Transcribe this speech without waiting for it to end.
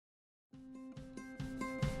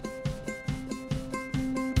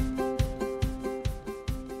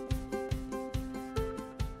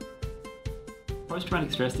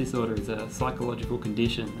Post-traumatic stress disorder is a psychological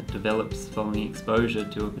condition that develops following exposure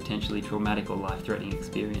to a potentially traumatic or life-threatening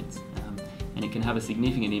experience, and it can have a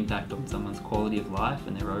significant impact on someone's quality of life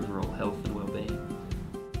and their overall health and well-being.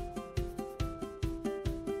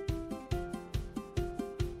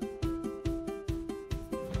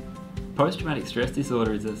 Post-traumatic stress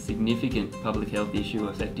disorder is a significant public health issue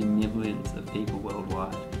affecting millions of people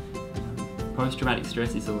worldwide. Post-traumatic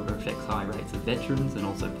stress disorder affects high rates of veterans and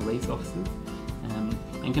also police officers,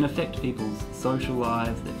 and can affect people's social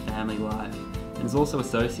lives, their family life, and is also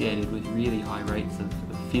associated with really high rates of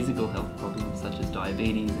physical health problems such as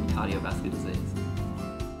diabetes and cardiovascular disease.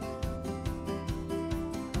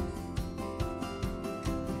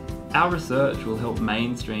 Our research will help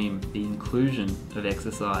mainstream the inclusion of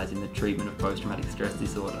exercise in the treatment of post-traumatic stress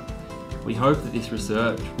disorder. We hope that this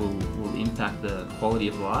research will impact the quality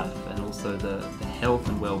of life and also the health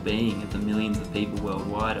and well-being of the millions of people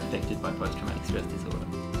worldwide affected by post-traumatic stress disorder.